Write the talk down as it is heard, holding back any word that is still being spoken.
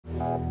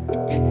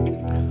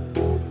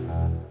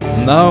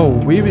Now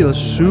we will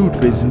shoot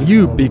with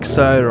new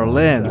PIXAERO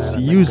lens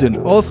using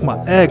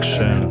OSMO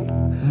Action.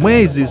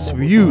 May these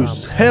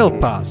views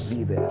help us.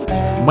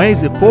 May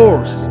the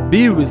force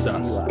be with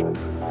us.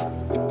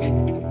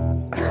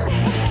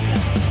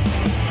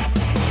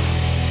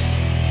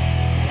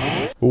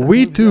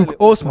 We took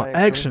OSMO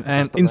Action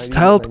and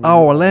installed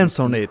our lens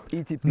on it.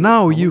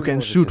 Now you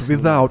can shoot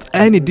without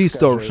any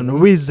distortion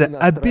with the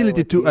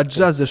ability to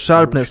adjust the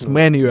sharpness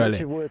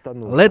manually.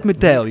 Let me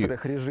tell you,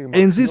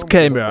 in this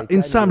camera,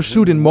 in some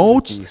shooting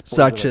modes,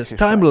 such as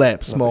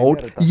time-lapse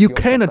mode, you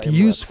cannot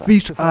use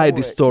fisheye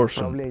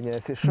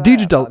distortion.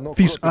 Digital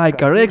fisheye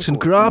correction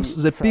crops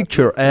the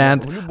picture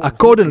and,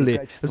 accordingly,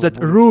 that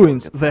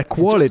ruins the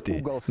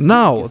quality.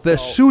 Now the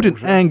shooting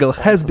angle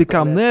has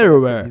become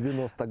narrower.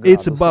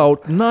 It's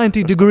about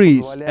 90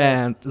 degrees,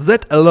 and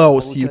that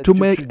allows you to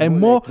make a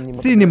more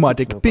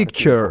cinematic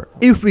picture.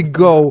 If we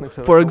go,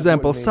 for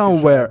example,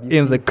 somewhere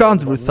in the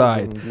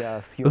countryside,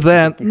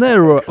 then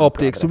narrower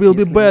optics will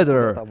be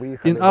better.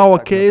 In our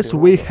case,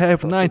 we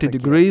have 90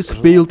 degrees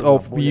field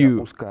of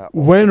view.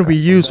 When we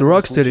use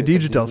rocksteady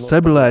digital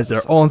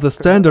stabilizer on the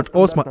standard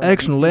OSMO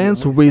Action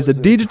lens with a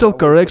digital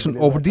correction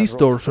of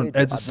distortion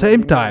at the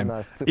same time,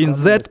 in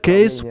that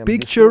case,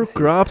 picture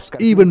crops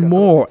even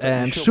more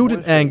and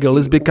shooting angle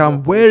is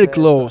become very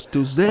close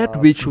to that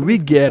which we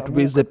get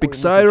with the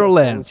PIXAERO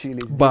lens,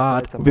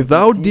 but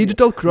without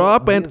digital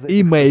crop and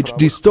image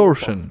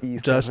distortion.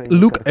 Just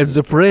look at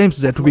the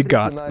frames that we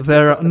got.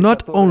 There are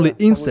not only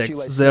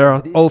insects, there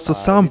are also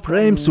some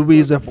frames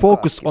with a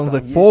focus on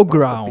the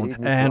foreground,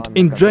 and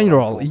in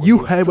general you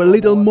have a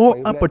little more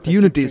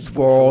opportunities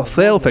for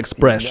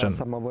self-expression.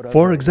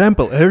 For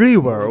example, a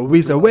river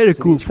with a very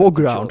cool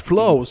foreground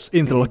flows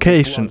in the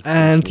location,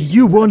 and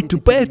you want to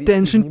pay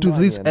attention to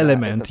this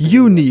element.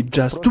 You need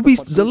just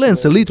twist the lens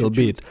a little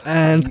bit,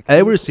 and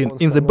everything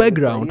in the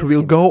background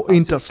will go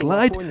into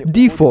slight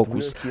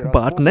defocus,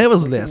 but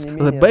nevertheless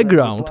the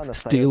background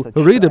still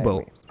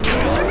readable.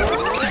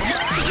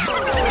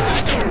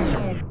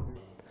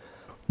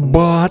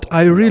 But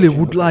I really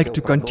would like to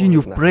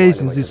continue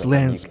praising this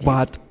lens,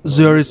 but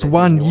there is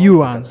one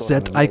nuance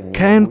that I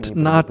can't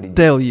not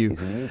tell you.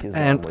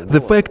 And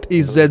the fact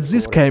is that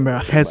this camera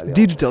has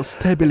digital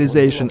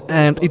stabilization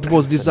and it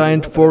was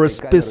designed for a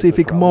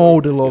specific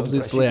model of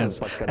this lens.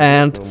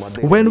 And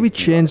when we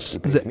change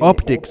the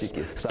optics,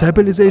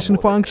 stabilization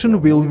function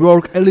will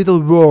work a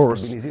little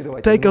worse.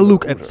 Take a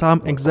look at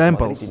some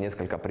examples.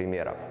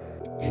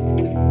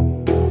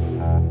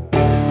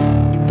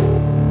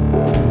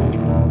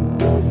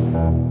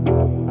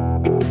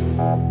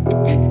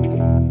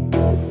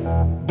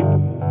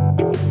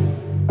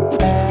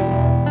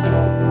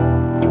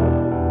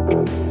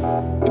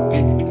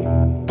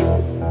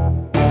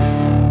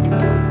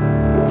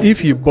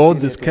 If you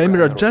bought this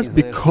camera just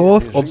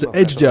because of the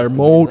HDR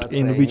mode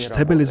in which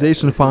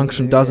stabilization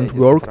function doesn't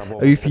work,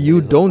 if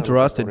you don't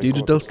trust a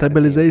digital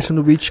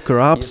stabilization which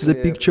crops the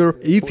picture,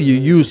 if you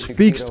use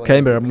fixed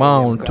camera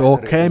mount or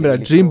camera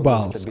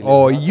gimbals,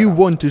 or you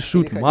want to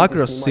shoot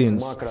macro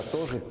scenes,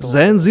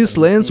 then this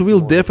lens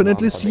will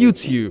definitely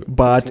suit you.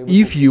 But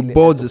if you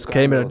bought this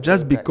camera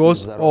just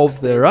because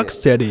of the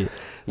rocksteady,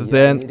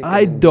 then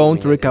I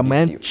don't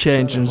recommend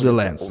changing the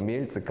lens.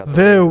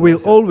 There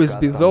will always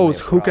be those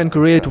who can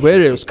create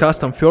various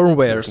custom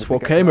firmwares for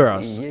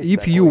cameras.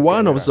 If you're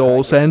one of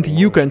those and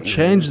you can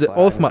change the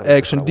OSMO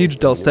Action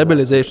digital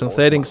stabilization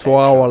settings for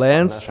our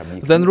lens,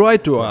 then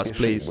write to us,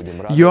 please.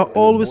 You are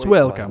always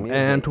welcome,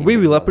 and we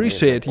will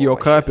appreciate your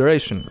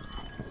cooperation.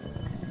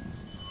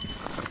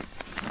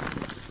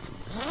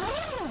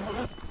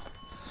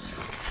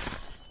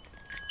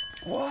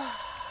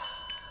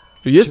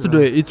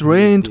 Yesterday it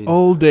rained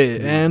all day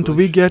and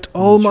we get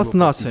almost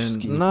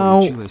nothing.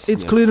 Now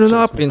it's clearing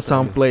up in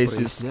some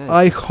places.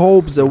 I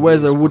hope the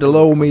weather would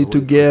allow me to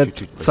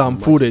get some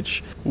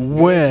footage.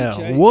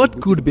 Well,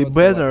 what could be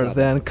better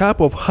than a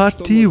cup of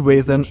hot tea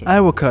with an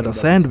avocado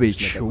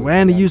sandwich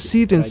when you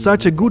sit in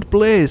such a good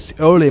place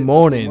early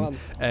morning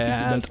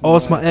and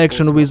OSMO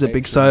Action with a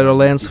PIXAERO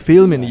lens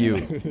filming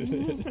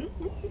you?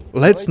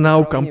 Let's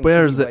now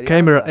compare the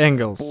camera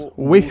angles.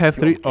 We have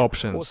three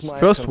options.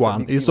 First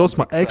one is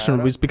OSMO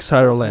Action with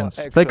PIXAERO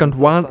lens. Second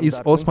one is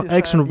OSMO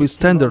Action with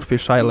standard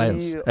fisheye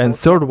lens. And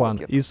third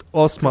one is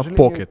OSMO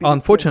Pocket.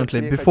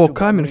 Unfortunately, before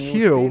coming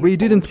here, we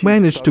didn't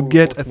manage to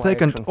get a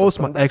second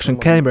OSMO Action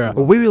camera.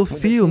 We will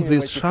film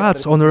these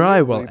shots on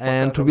arrival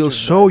and will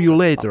show you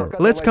later.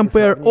 Let's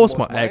compare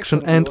OSMO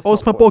Action and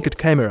OSMO Pocket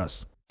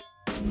cameras.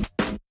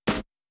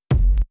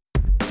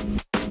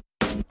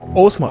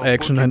 OSMO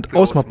Action and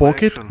OSMO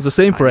Pocket, the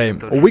same frame.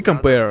 We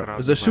compare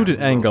the shooting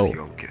angle.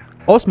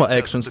 OSMO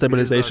Action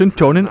stabilization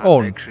turning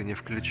on.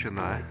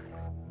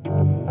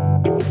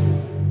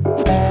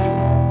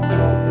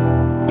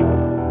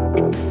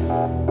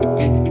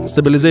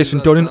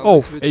 Stabilization turning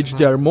off,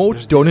 HDR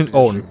mode turning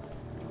on.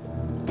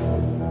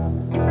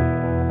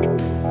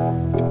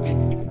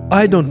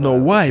 I don't know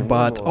why,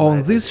 but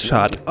on this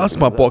shot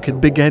OSMO Pocket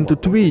began to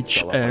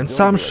twitch and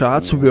some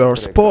shots were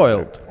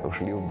spoiled.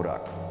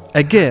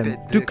 Again,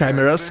 2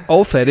 cameras,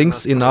 all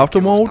settings in auto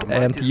mode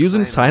and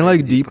using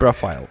Sign-like D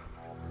profile.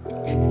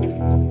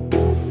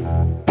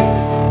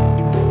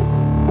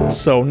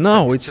 So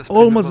now it's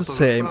almost the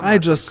same, I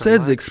just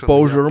set the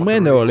exposure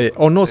manually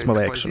on OSMO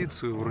Action.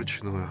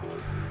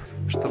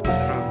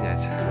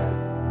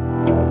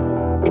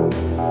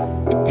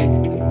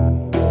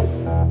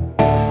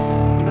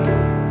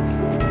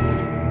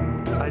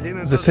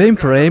 The same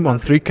frame on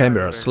 3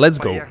 cameras, let's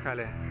go.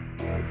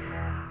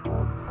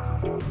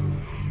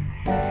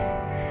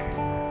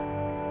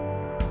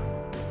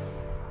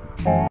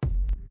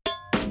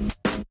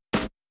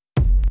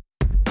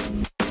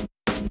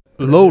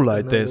 Low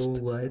light test.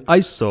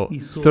 ISO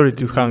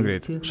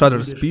 3200,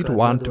 shutter speed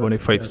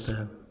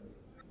 1/25.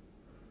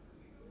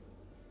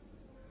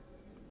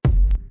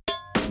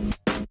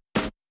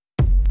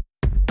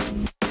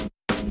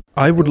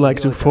 I would like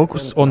to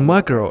focus on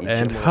macro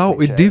and how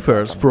it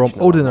differs from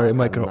ordinary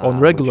macro on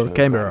regular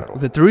camera.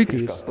 The trick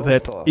is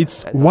that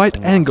it's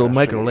wide-angle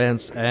macro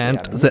lens and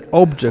the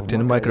object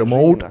in macro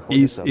mode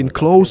is in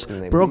close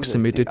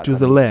proximity to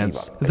the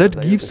lens.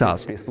 That gives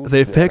us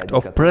the effect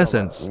of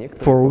presence,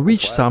 for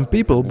which some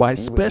people buy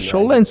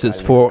special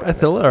lenses for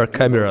SLR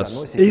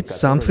cameras. It's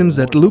something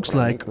that looks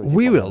like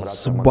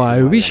wheels,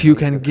 by which you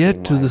can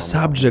get to the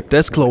subject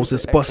as close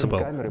as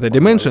possible. The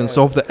dimensions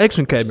of the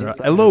action camera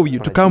allow you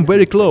to come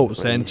very close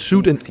and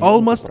shoot in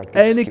almost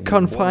any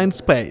confined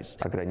space.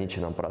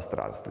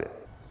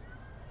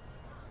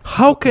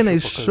 How can I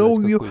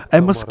show you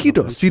a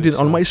mosquito sitting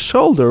on my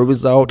shoulder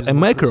without a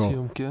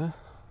macro?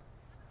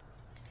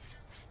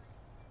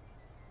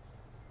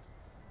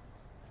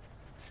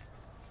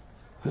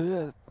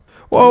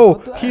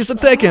 Whoa, he's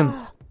attacking!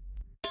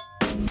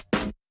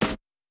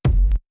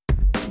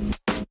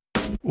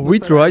 We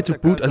try to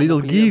put a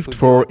little gift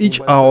for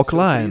each our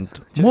client.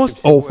 Most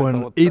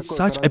often it's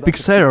such a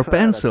PIXAERO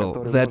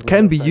pencil that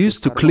can be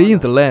used to clean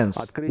the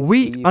lens.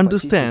 We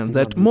understand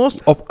that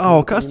most of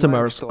our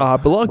customers are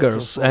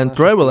bloggers and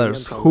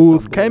travelers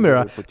whose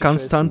camera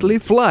constantly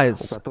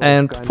flies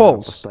and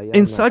falls.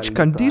 In such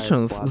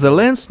conditions, the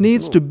lens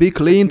needs to be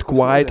cleaned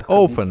quite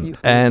often,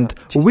 and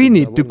we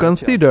need to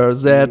consider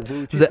that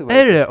the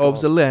area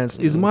of the lens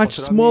is much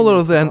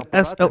smaller than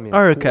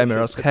SLR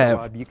cameras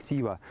have.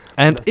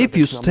 And if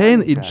you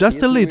stain it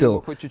just a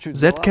little,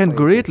 that can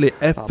greatly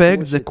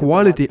affect the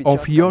quality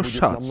of your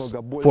shots.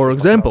 For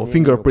example,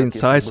 fingerprint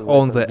size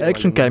on the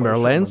action camera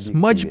lens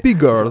much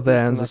bigger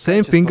than the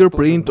same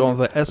fingerprint on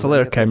the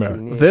SLR camera.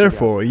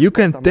 Therefore, you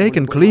can take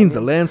and clean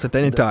the lens at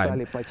any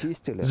time.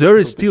 There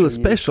is still a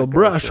special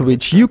brush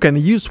which you can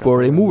use for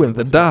removing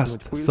the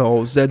dust,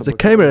 so that the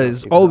camera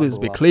is always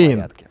be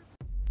clean.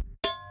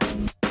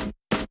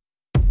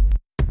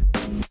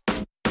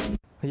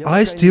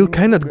 I still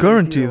cannot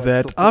guarantee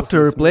that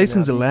after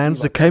replacing the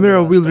lens the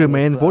camera will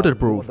remain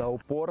waterproof.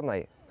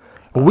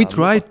 We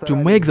tried to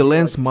make the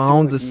lens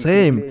mount the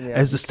same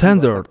as the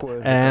standard,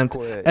 and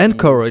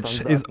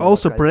anchorage is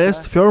also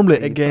pressed firmly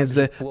against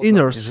the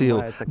inner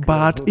seal,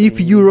 but if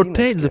you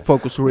rotate the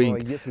focus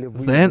ring,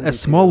 then a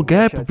small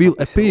gap will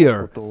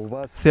appear.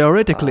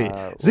 Theoretically,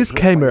 this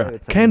camera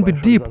can be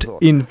dipped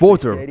in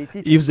water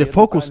if the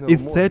focus is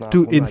set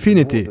to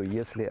infinity.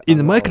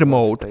 In micro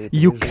mode,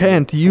 you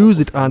can't use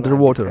it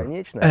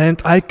underwater.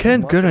 And I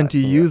can't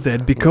guarantee you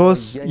that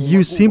because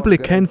you simply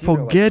can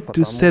forget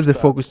to set the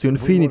focus to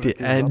infinity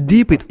and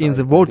dip it in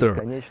the water,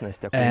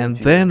 and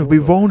then we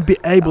won't be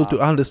able to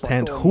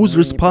understand who's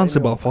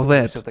responsible for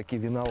that.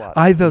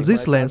 Either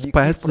this lens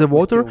passed the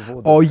water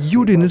or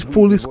you didn't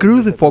fully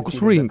screw the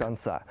focus ring.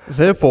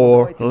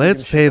 Therefore,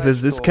 let's say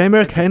that this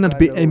camera cannot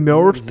be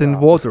immersed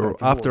in water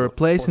after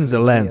replacing the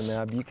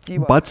lens.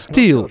 But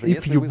still,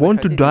 if you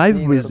want to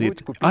dive with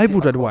it, I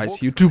would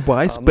advise you to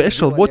buy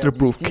special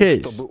waterproof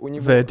case.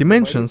 The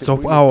dimensions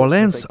of our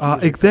lens are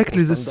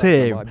exactly the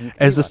same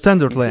as the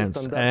standard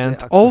lens, and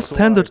all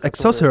standard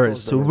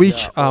accessories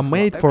which are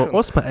made for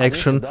OSMO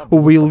Action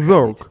will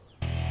work.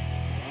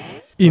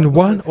 In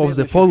one of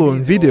the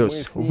following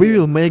videos, we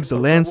will make the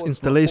lens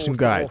installation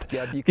guide.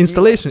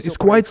 Installation is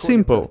quite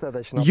simple.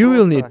 You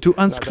will need to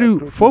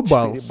unscrew 4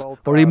 bolts,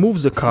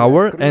 remove the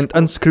cover and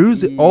unscrew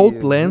the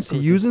old lens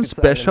using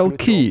special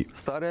key.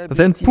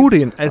 Then put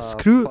in and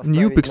screw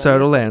new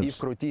PIXAERO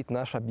lens.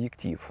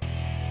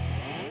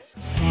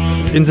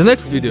 In the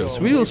next videos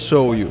we will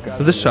show you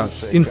the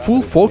shots in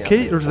full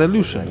 4K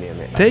resolution,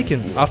 taken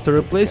after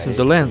replacing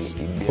the lens,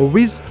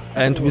 with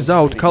and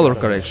without color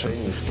correction,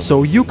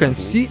 so you can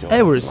see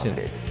everything.